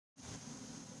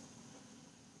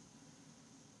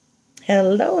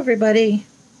Hello, everybody.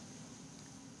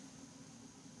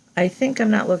 I think I'm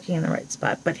not looking in the right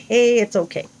spot, but hey, it's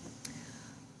okay.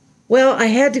 Well, I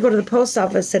had to go to the post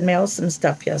office and mail some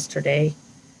stuff yesterday,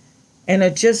 and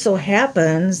it just so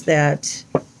happens that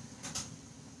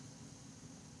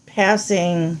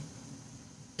passing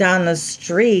down the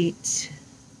street,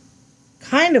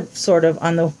 kind of sort of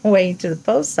on the way to the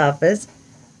post office,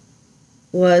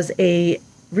 was a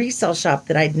resale shop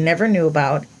that I'd never knew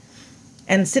about.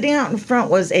 And sitting out in front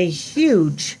was a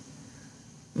huge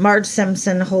Marge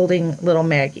Simpson holding little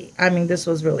Maggie. I mean, this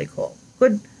was really cool.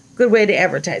 Good way to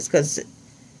advertise, because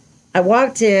I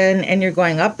walked in and you're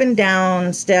going up and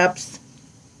down steps.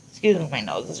 Excuse me, my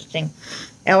nose is itching.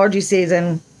 Allergy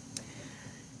season.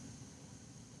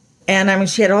 And I mean,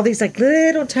 she had all these like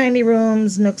little tiny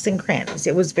rooms, nooks and crannies.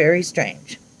 It was very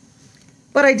strange.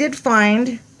 But I did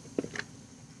find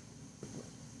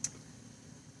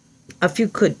a few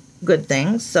good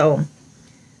things. So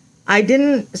I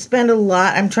didn't spend a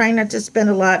lot. I'm trying not to spend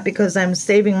a lot because I'm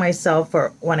saving myself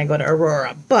for when I go to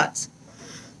Aurora. But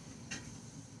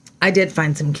I did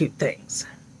find some cute things.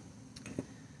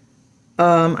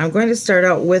 I'm going to start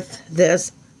out with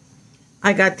this.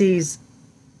 I got these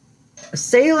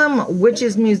Salem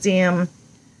Witches Museum,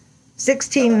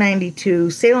 1692,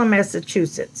 Salem,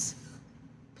 Massachusetts,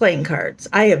 playing cards.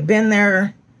 I have been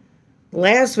there.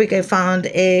 Last week I found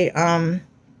a,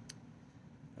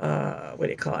 what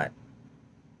do you call it?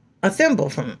 A thimble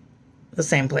from the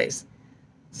same place.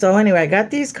 So anyway, I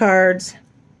got these cards.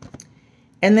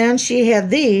 And then she had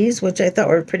these, which I thought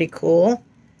were pretty cool.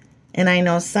 And I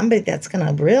know somebody that's going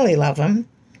to really love them.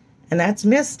 And that's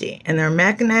Misty. And they're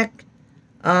Mackinac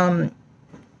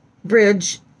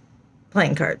Bridge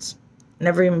playing cards.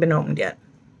 Never even been opened yet.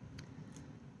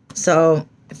 So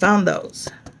I found those.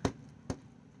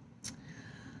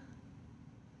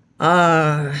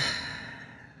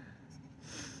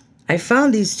 I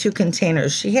found these two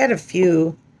containers. She had a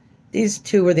few. These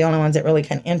two were the only ones that really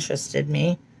kind of interested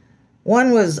me.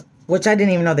 One was, which I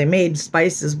didn't even know they made,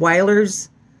 spices, Weiler's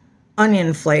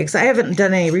onion flakes. I haven't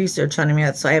done any research on them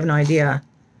yet, so I have no idea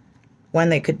when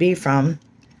they could be from.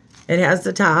 It has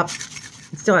the top.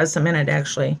 It still has some in it,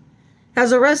 actually.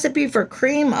 Has a recipe for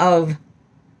cream of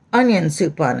onion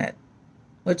soup on it,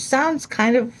 which sounds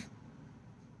kind of,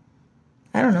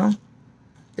 I don't know.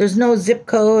 There's no zip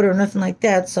code or nothing like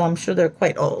that, so I'm sure they're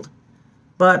quite old.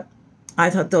 But I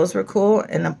thought those were cool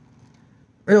and a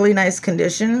really nice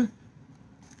condition,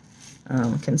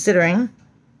 considering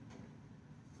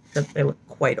that they look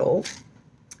quite old.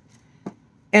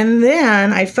 And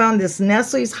then I found this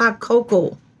Nestle's hot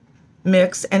cocoa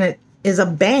mix, and it is a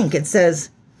bank. It says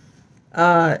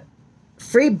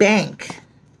free bank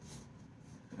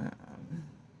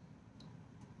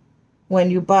when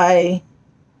you buy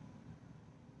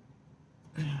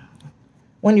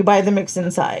the mix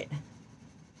inside.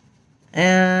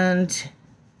 And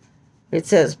it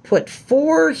says put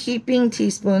 4 heaping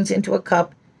teaspoons into a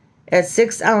cup, add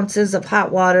 6 ounces of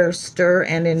hot water, stir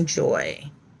and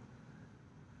enjoy.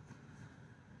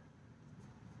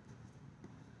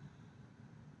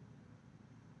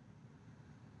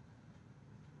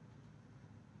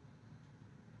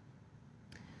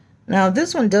 Now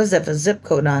this one does have a zip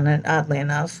code on it, oddly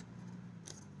enough,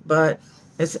 but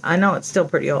I know it's still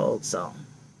pretty old, so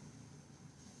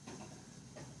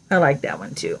I like that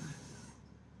one too.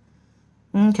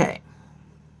 Okay.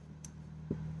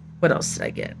 What else did I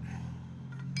get?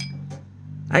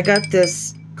 I got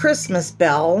this Christmas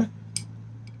bell,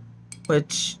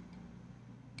 which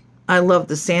I love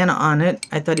the Santa on it.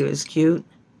 I thought he was cute.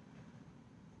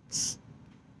 It's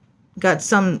got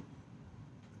some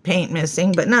paint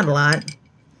missing, but not a lot.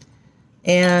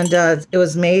 And it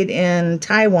was made in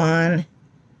Taiwan,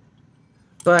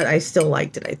 but I still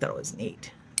liked it. I thought it was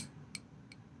neat.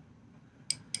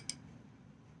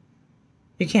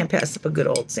 You can't pass up a good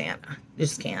old Santa. You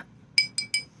just can't.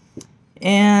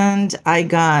 And I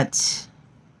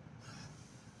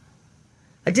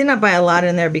did not buy a lot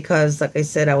in there because, like I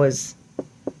said, I'm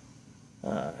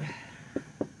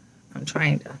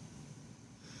trying to.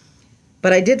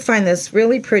 But I did find this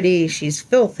really pretty, she's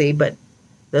filthy, but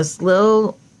this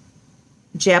little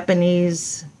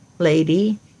Japanese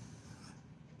lady.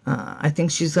 I think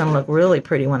she's going to look really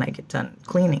pretty when I get done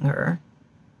cleaning her.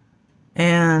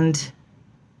 And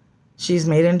she's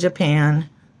made in Japan.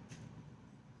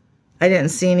 I didn't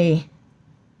see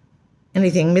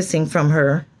anything missing from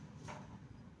her.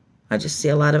 I just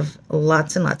see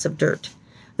lots and lots of dirt.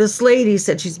 This lady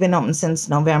said she's been open since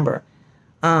November.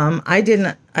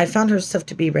 I found her stuff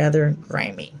to be rather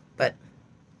grimy,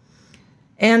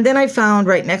 and then I found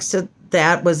right next to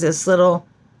that was this little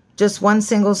Just one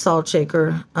single salt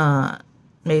shaker,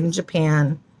 made in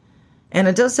Japan. And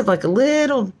it does have like a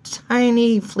little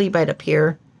tiny flea bite up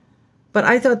here. But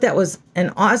I thought that was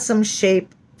an awesome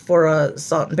shape for a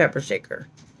salt and pepper shaker.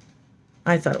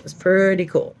 I thought it was pretty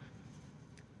cool.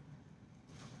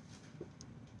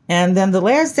 And then the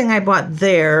last thing I bought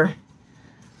there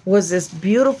was this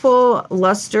beautiful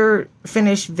luster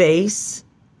finish vase.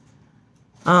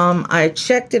 I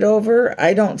checked it over.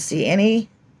 I don't see any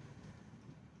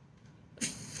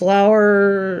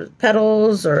flower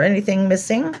petals or anything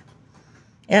missing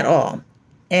at all.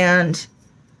 And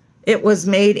it was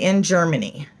made in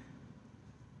Germany,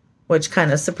 which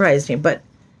kind of surprised me. But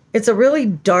it's a really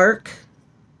dark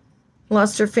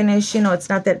luster finish. You know, it's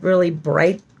not that really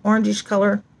bright orangish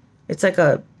color. It's like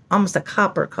almost a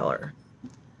copper color.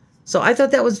 So I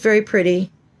thought that was very pretty.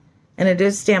 And it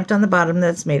is stamped on the bottom that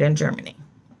it's made in Germany.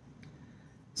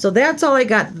 So that's all I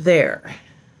got there.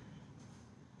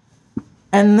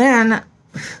 And then,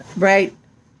 right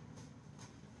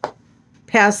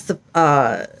past the,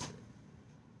 I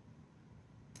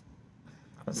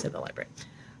would say the library.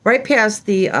 Right past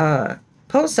the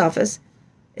post office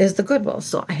is the Goodwill.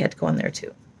 So I had to go in there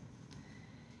too.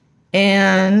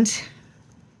 And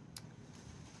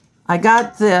I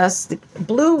got this. The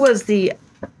blue was the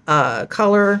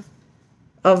color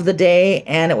of the day,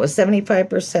 and it was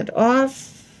 75%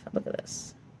 off. Look at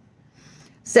this.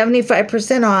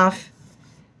 75% off.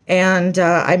 And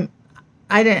I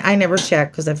never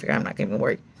checked because I figured I'm not going to be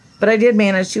worried. But I did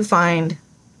manage to find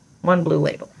one blue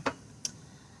label.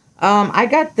 I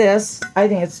got this. I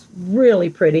think it's really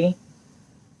pretty.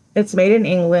 It's made in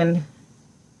England.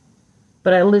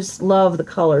 But I just love the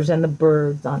colors and the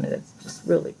birds on it. It's just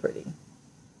really pretty.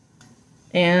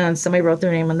 And somebody wrote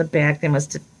their name on the back. They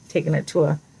must have taken it to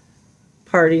a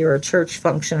party or a church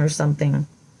function or something.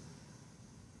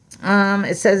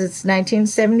 It says it's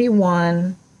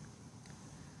 1971.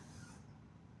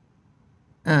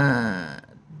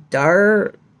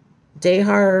 Dehar,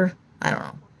 I don't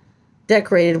know.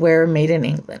 Decorated ware made in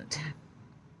England.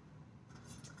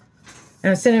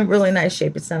 And it's in a really nice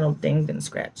shape. It's not all dinged and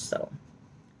scratched, so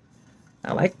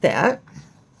I like that.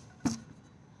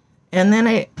 And then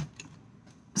I,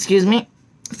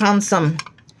 found some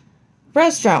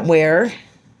restaurant ware.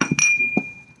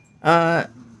 I've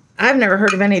never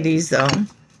heard of any of these, though.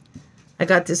 I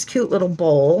got this cute little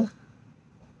bowl.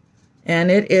 And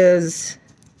it is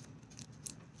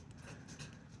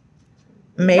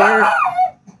Mayor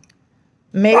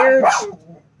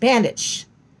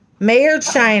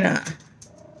China,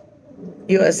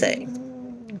 USA.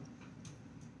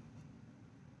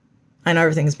 I know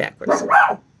everything's backwards.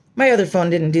 My other phone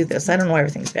didn't do this. I don't know why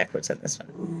everything's backwards on this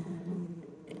one.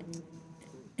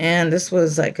 And this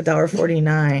was like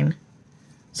 $1.49.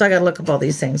 So I got to look up all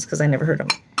these things because I never heard of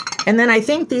them. And then I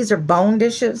think these are bone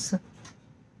dishes.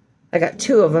 I got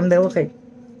two of them. They look like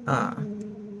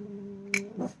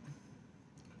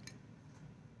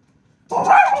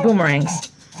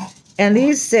boomerangs. And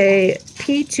these say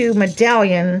P2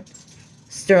 Medallion,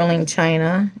 Sterling,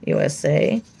 China,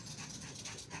 USA.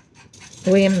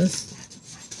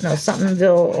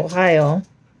 Somethingville, Ohio.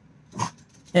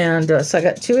 And so I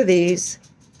got two of these.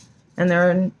 And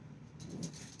they're in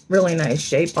really nice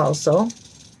shape also.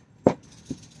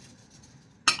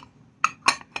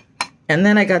 And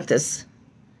then I got this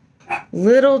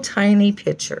little tiny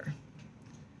pitcher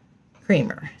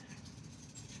creamer.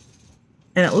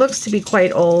 And it looks to be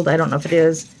quite old. I don't know if it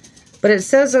is. But it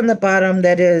says on the bottom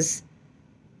that is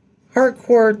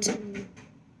Harcourt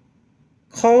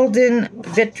Calden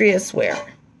Vitreous Ware.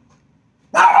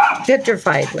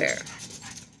 Vitrified ware.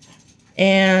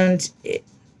 And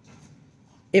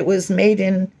it was made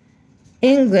in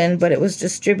England, but it was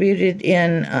distributed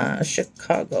in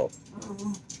Chicago.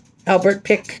 Albert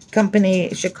Pick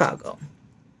Company, Chicago.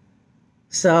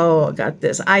 So I got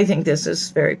this. I think this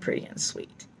is very pretty and sweet.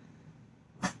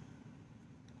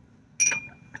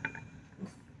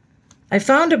 I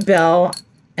found a bell,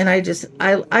 and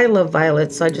I love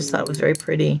violets, so I just thought it was very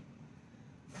pretty.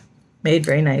 Made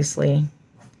very nicely.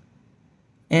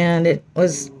 And it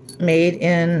was made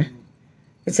in,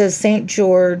 it says St.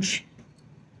 George.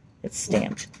 It's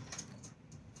stamped.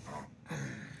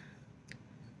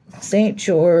 St.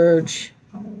 George,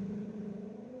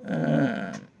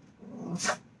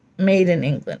 made in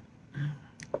England.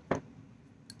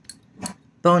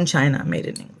 Bone China, made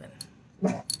in England.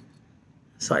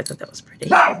 So I thought that was pretty.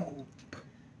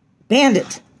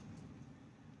 Bandit.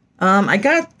 I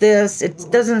got this. It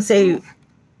doesn't say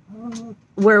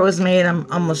where it was made. I'm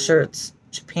almost sure it's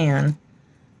Japan.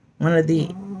 One of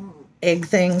the egg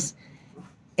things.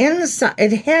 Inside,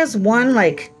 it has one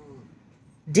like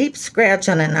deep scratch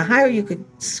on it. Now, how you could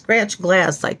scratch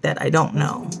glass like that, I don't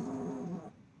know.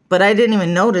 But I didn't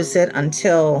even notice it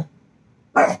until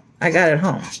I got it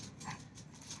home.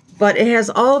 But it has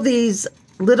all these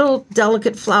little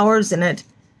delicate flowers in it.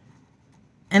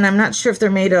 And I'm not sure if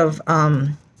they're made of,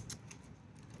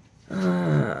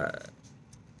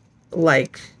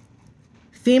 like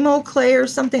Fimo clay or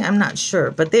something. I'm not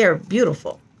sure. But they are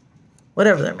beautiful.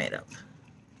 Whatever they're made of.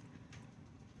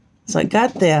 So I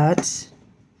got that.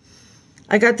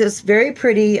 I got this very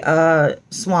pretty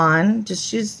swan.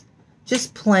 She's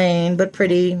just plain but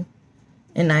pretty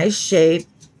in nice shape.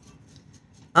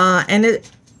 And it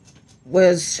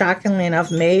was shockingly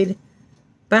enough made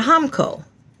by Hamco.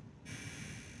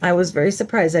 I was very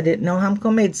surprised. I didn't know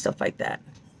Hamco made stuff like that.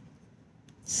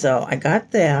 So I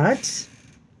got that.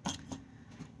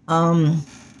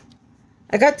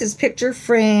 I got this picture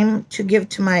frame to give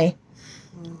to my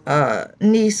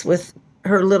niece with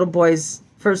her little boy's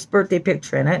first birthday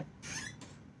picture in it.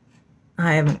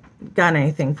 I haven't got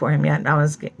anything for him yet. I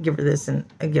was going to give her this and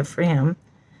a gift for him.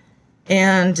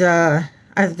 And I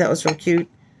thought that was real cute.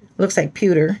 Looks like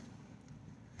pewter.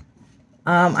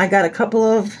 I got a couple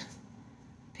of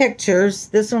pictures.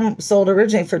 This one sold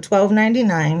originally for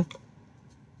 $12.99.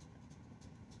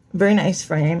 Very nice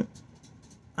frame.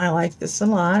 I like this a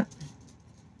lot.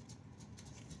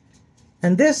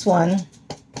 And this one,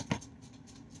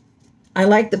 I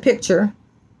like the picture.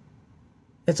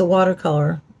 It's a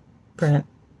watercolor print.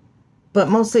 But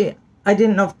mostly, I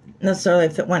didn't know necessarily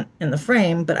if it went in the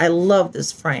frame, but I love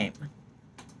this frame.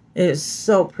 It is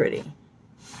so pretty.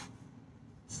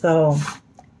 So,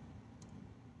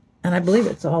 and I believe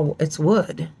it's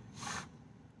wood.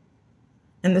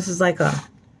 And this is like a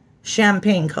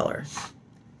champagne color.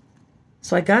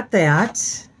 So I got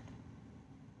that.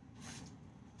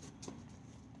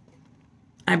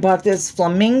 I bought this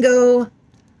flamingo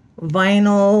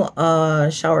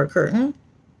vinyl shower curtain.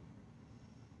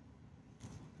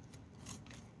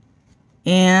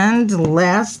 And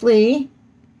lastly,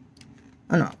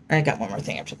 oh no, I got one more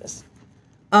thing after this.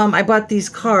 I bought these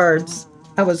cards.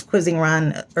 I was quizzing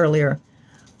Ron earlier.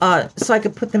 So I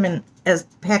could put them in as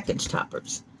package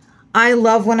toppers. I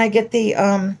love when I get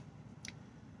the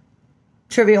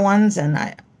trivia ones, and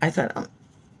I thought,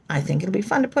 I think it'll be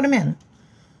fun to put them in.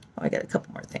 Oh, I got a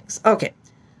couple more things. Okay.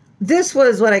 This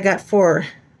was what I got for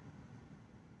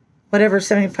whatever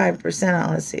 75%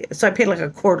 on. Let's see. So I paid like a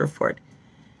quarter for it.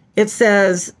 It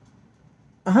says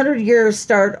 100 years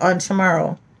start on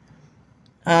tomorrow.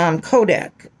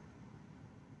 Kodak.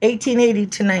 1880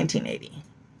 to 1980.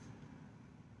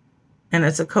 And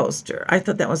it's a coaster. I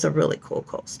thought that was a really cool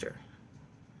coaster.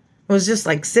 It was just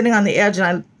like sitting on the edge, and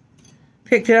I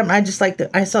picked it up, and I just liked it.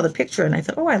 I saw the picture, and I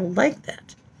thought, oh, I like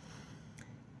that.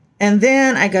 And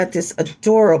then I got this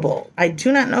adorable. I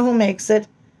do not know who makes it.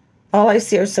 All I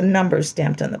see are some numbers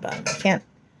stamped on the bottom.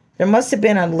 There must have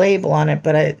been a label on it,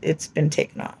 but it's been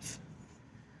taken off.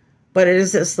 But it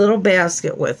is this little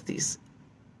basket with these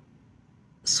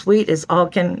sweet as all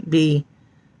can be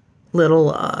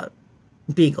little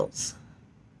beagles.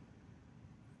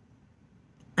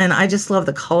 And I just love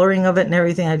the coloring of it and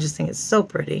everything. I just think it's so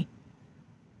pretty.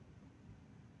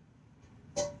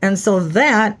 And so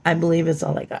that, I believe, is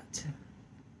all I got.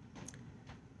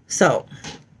 So,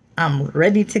 I'm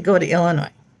ready to go to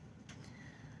Illinois.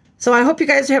 So, I hope you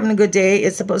guys are having a good day.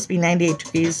 It's supposed to be 98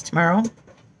 degrees tomorrow,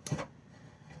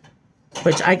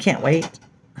 which I can't wait.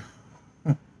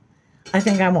 I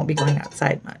think I won't be going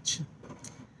outside much.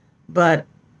 But,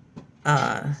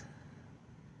 I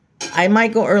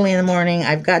might go early in the morning.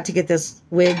 I've got to get this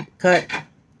wig cut.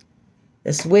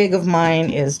 This wig of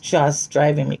mine is just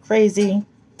driving me crazy.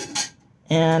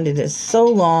 And it is so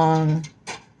long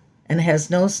and has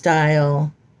no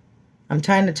style. I'm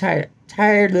tired of trying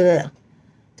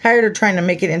to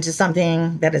make it into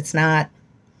something that it's not.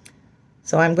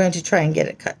 So I'm going to try and get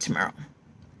it cut tomorrow.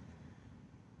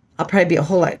 I'll probably be a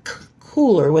whole lot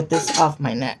cooler with this off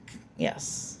my neck.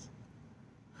 Yes.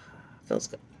 Feels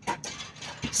good.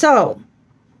 So,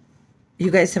 you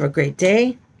guys have a great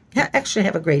day. Actually,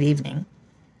 have a great evening.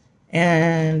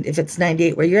 And if it's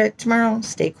 98 where you're at tomorrow,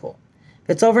 stay cool. If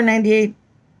it's over 98,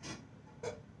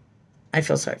 I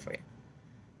feel sorry for you.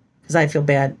 Because I feel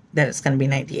bad that it's going to be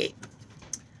 98.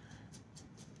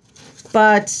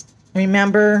 But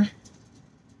remember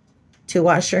to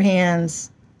wash your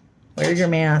hands, wear your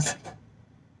mask.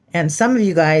 And some of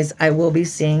you guys, I will be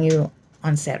seeing you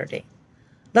on Saturday.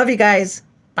 Love you guys.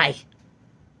 Bye.